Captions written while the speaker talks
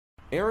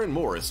Aaron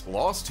Morris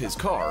lost his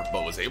car,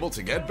 but was able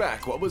to get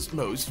back what was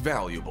most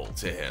valuable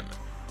to him.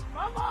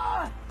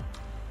 Mama!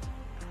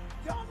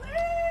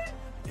 Jolene!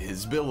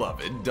 His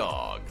beloved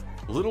dog.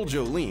 Little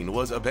Jolene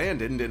was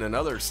abandoned in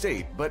another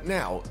state, but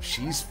now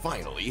she's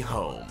finally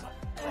home.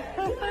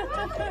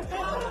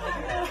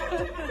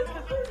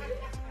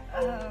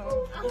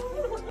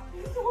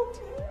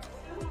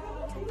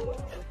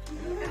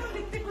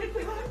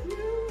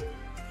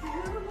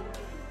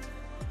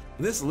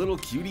 This little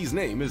cutie's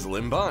name is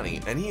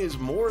Limbani, and he is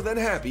more than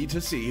happy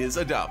to see his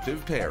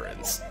adoptive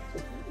parents.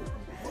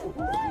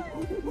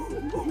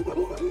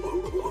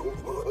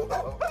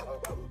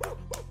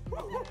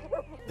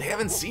 They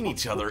haven't seen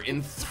each other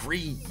in 3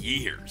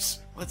 years.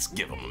 Let's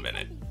give them a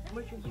minute.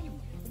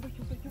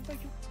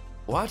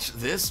 Watch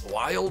this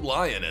wild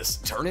lioness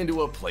turn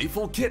into a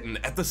playful kitten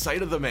at the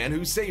sight of the man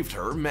who saved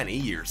her many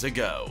years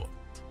ago.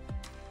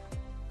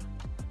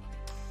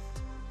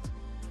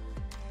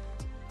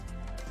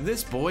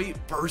 This boy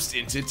burst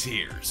into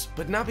tears,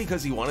 but not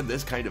because he wanted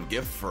this kind of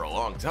gift for a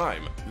long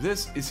time.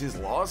 This is his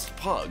lost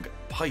pug,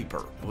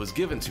 Piper. It was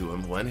given to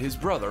him when his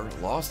brother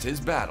lost his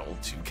battle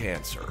to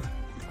cancer.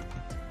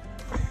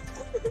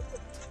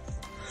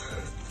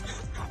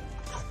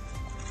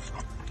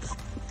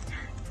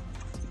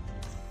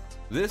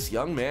 This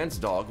young man's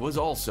dog was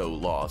also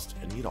lost,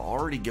 and he'd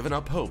already given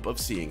up hope of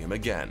seeing him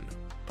again.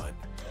 But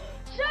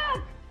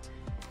Chuck!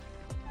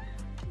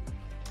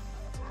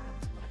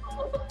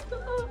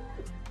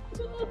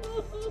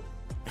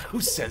 who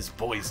says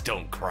boys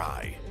don't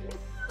cry?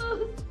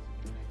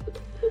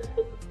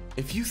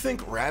 If you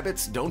think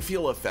rabbits don't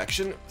feel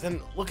affection,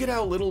 then look at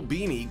how little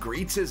Beanie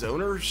greets his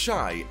owner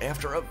Shy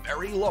after a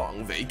very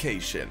long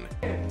vacation.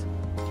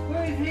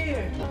 Who's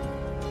here?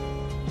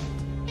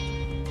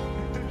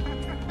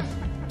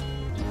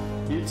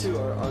 You two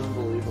are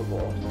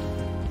unbelievable.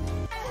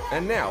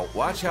 And now,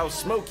 watch how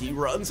Smokey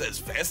runs as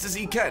fast as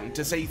he can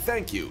to say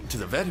thank you to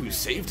the vet who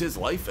saved his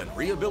life and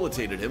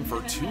rehabilitated him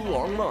for 2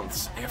 long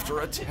months after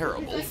a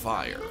terrible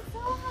fire.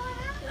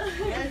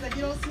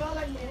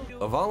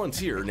 A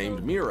volunteer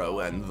named Miro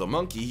and the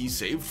monkey he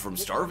saved from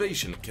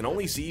starvation can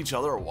only see each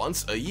other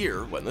once a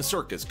year when the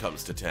circus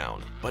comes to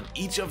town, but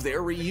each of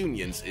their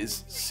reunions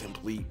is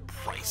simply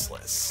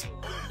priceless.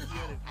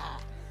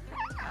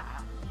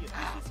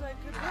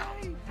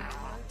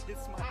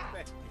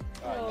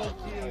 Oh,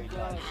 dear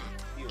God.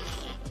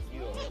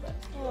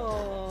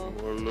 Oh.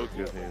 Well, look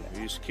at him.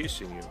 He's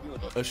kissing you.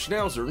 A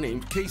schnauzer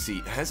named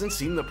Casey hasn't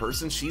seen the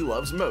person she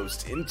loves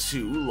most in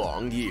 2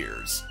 long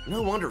years.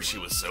 No wonder she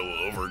was so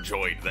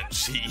overjoyed that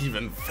she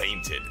even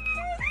fainted.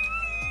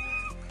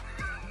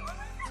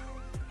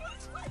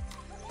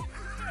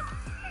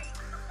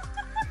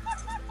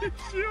 Is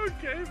she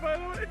okay, by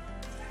the way?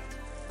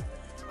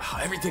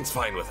 Everything's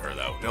fine with her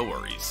though, no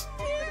worries.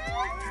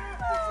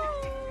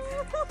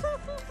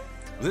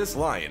 This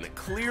lion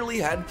clearly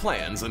had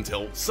plans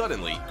until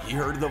suddenly he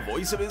heard the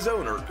voice of his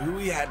owner who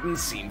he hadn't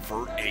seen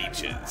for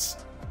ages.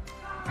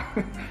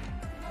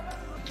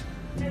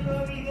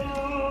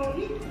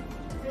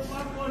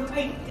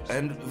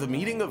 And the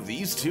meeting of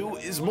these two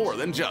is more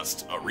than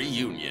just a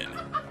reunion.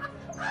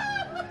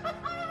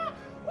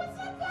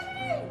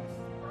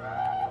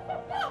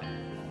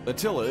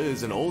 Attila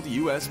is an old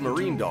U.S.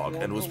 Marine dog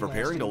and was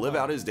preparing to live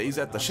out his days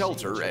at the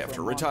shelter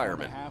after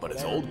retirement. But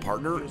his old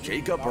partner,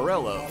 Jacob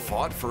Barella,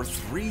 fought for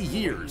 3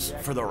 years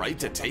for the right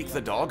to take the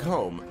dog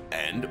home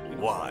and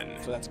won.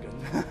 So that's good.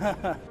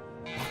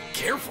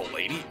 Careful,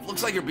 lady.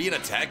 Looks like you're being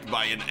attacked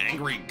by an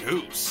angry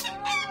goose.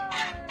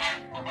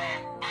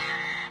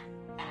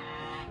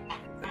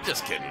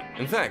 Just kidding.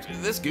 In fact,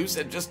 this goose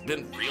had just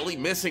been really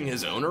missing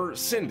his owner,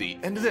 Cindy,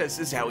 and this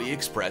is how he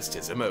expressed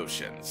his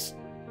emotions.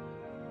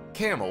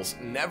 Camels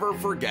never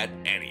forget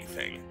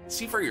anything.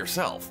 See for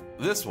yourself.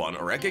 This one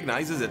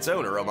recognizes its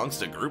owner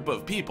amongst a group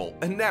of people,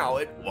 and now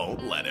it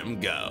won't let him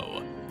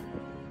go.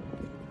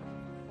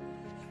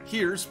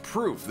 Here's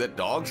proof that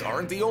dogs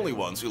aren't the only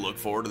ones who look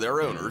forward to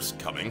their owners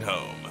coming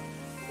home.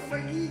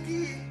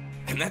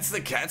 And that's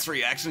the cat's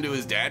reaction to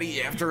his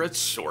daddy after a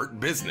short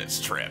business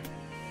trip.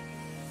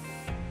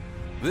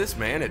 This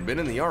man had been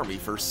in the army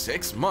for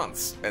 6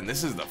 months, and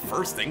this is the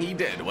first thing he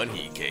did when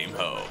he came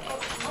home.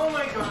 Oh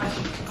my gosh.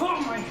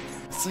 Oh my.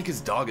 It's like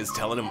his dog is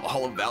telling him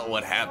all about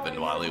what happened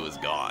while he was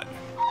gone.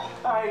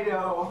 I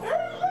know.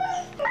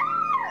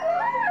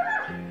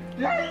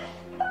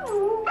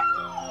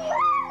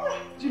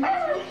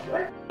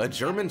 A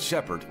German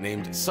Shepherd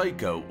named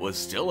Psycho was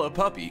still a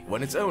puppy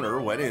when its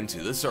owner went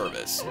into the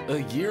service. A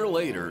year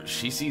later,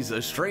 she sees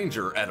a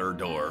stranger at her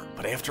door,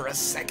 but after a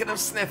second of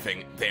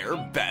sniffing, they're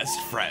best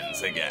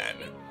friends again.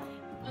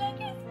 Look,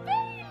 it's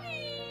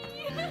baby!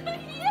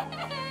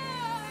 Yeah!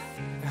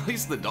 At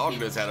least the dog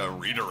knows how to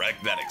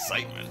redirect that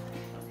excitement.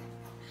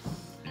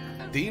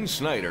 Dean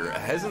Schneider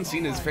hasn't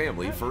seen his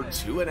family for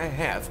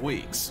 2.5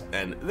 weeks,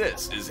 and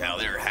this is how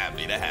they're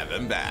happy to have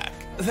him back.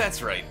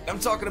 That's right, I'm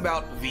talking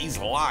about these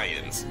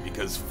lions,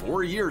 because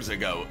 4 years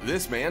ago,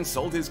 this man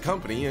sold his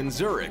company in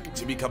Zurich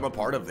to become a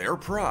part of their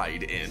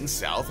pride in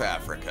South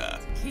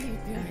Africa. Keep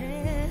your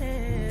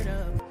head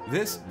up.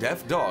 This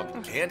deaf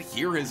dog can't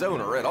hear his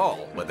owner at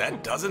all, but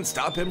that doesn't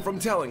stop him from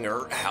telling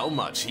her how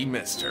much he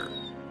missed her.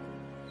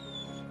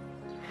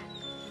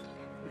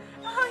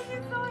 Oh,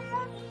 he's so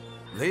happy.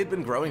 They had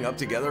been growing up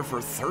together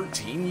for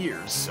 13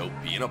 years, so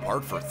being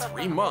apart for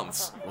 3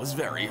 months was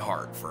very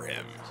hard for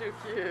him. Too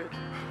cute.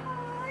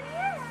 Oh,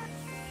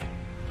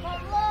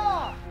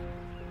 yeah.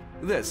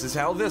 This is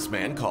how this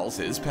man calls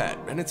his pet,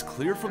 and it's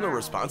clear from the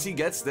response he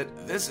gets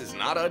that this is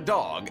not a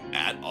dog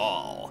at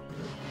all.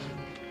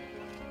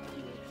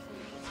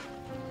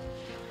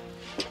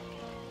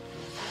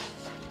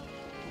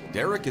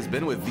 Derek has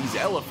been with these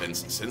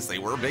elephants since they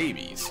were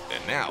babies,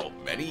 and now,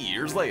 many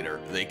years later,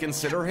 they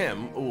consider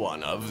him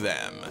one of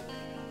them.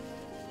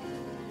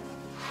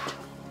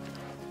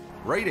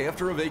 Right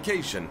after a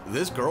vacation,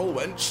 this girl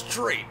went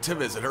straight to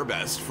visit her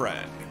best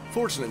friend.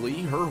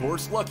 Fortunately, her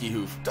horse Lucky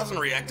Hoof doesn't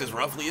react as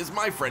roughly as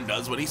my friend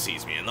does when he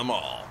sees me in the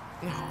mall.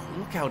 Oh,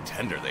 look how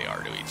tender they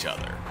are to each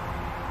other.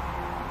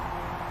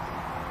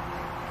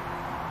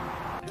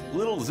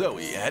 Little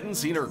Zoe hadn't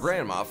seen her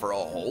grandma for a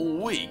whole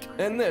week,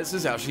 and this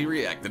is how she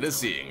reacted to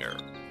seeing her.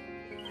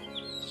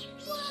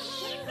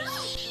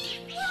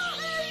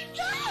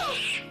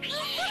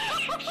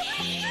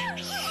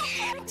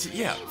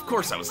 Yeah, of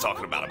course I was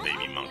talking about a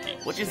baby monkey.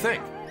 What'd you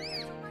think?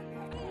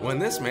 When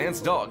this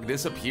man's dog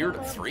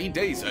disappeared 3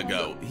 days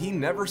ago, he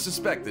never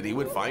suspected he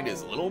would find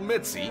his little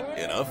Mitzi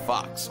in a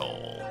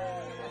foxhole.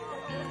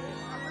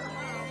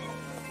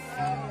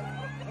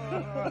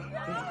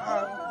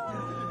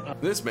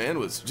 This man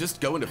was just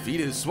going to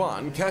feed his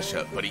swan,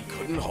 Kesha, but he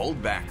couldn't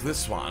hold back the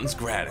swan's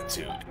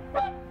gratitude.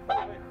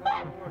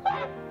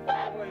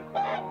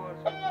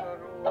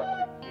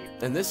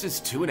 And this is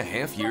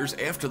 2.5 years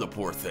after the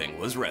poor thing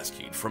was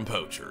rescued from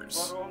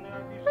poachers.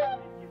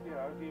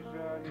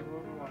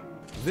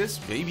 This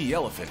baby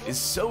elephant is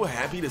so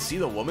happy to see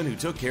the woman who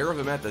took care of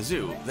him at the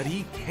zoo that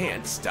he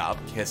can't stop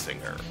kissing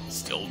her.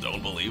 Still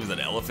don't believe that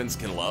elephants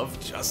can love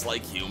just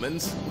like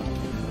humans?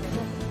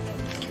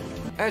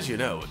 As you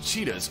know,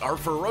 cheetahs are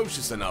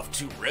ferocious enough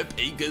to rip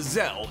a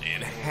gazelle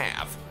in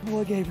half.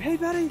 Boy, Gabe. Hey,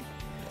 buddy.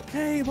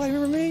 Hey, buddy,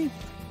 remember me?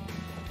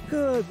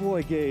 Good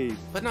boy, Gabe.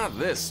 But not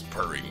this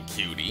purring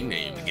cutie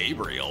named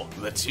Gabriel.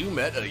 The two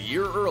met a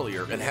year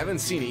earlier and haven't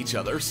seen each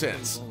other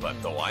since, but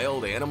the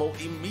wild animal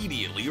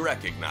immediately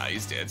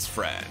recognized its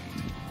friend.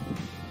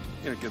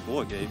 You're a good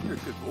boy, Gabe. You're a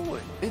good boy.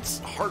 It's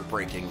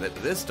heartbreaking that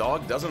this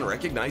dog doesn't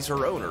recognize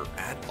her owner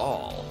at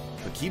all.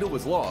 Paquita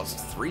was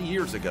lost 3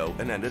 years ago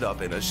and ended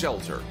up in a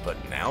shelter, but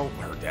now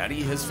her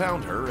daddy has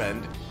found her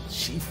and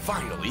she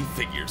finally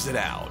figures it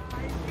out.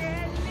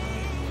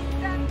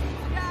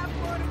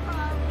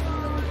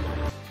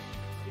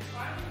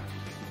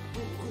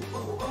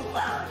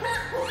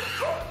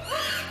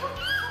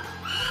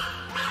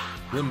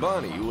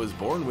 Limbani was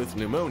born with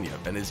pneumonia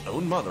and his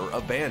own mother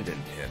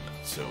abandoned him,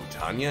 so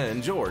Tanya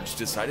and George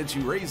decided to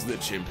raise the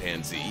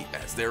chimpanzee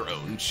as their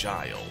own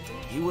child.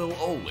 He will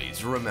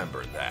always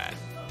remember that.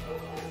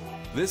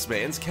 This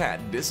man's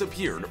cat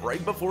disappeared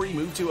right before he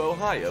moved to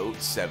Ohio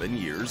 7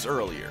 years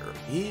earlier.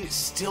 He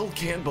still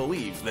can't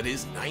believe that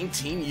his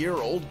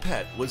 19-year-old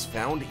pet was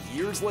found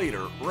years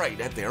later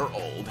right at their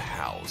old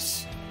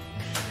house.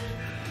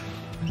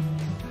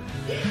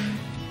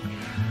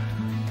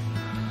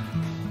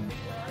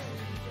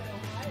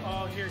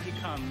 Oh, here he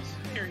comes.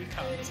 Here he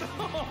comes.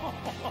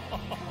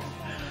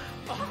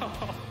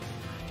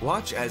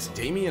 Watch as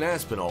Damian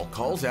Aspinall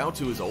calls out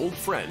to his old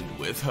friend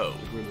with hope.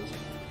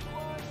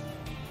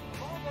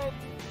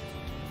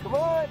 Come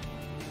on.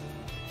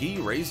 He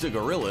raised a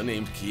gorilla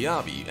named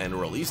Kiabi and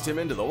released him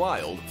into the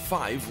wild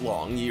 5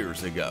 long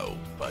years ago.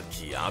 But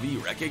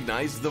Kiabi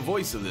recognized the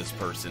voice of this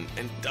person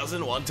and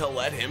doesn't want to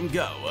let him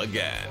go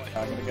again.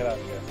 I'm gonna get out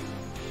of here.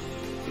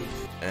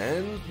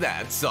 And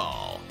that's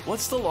all.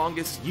 What's the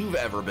longest you've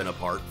ever been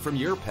apart from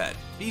your pet?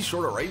 Be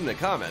sure to write in the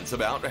comments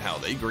about how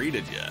they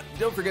greeted you.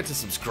 Don't forget to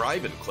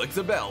subscribe and click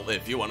the bell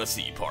if you want to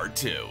see part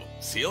 2.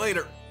 See you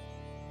later.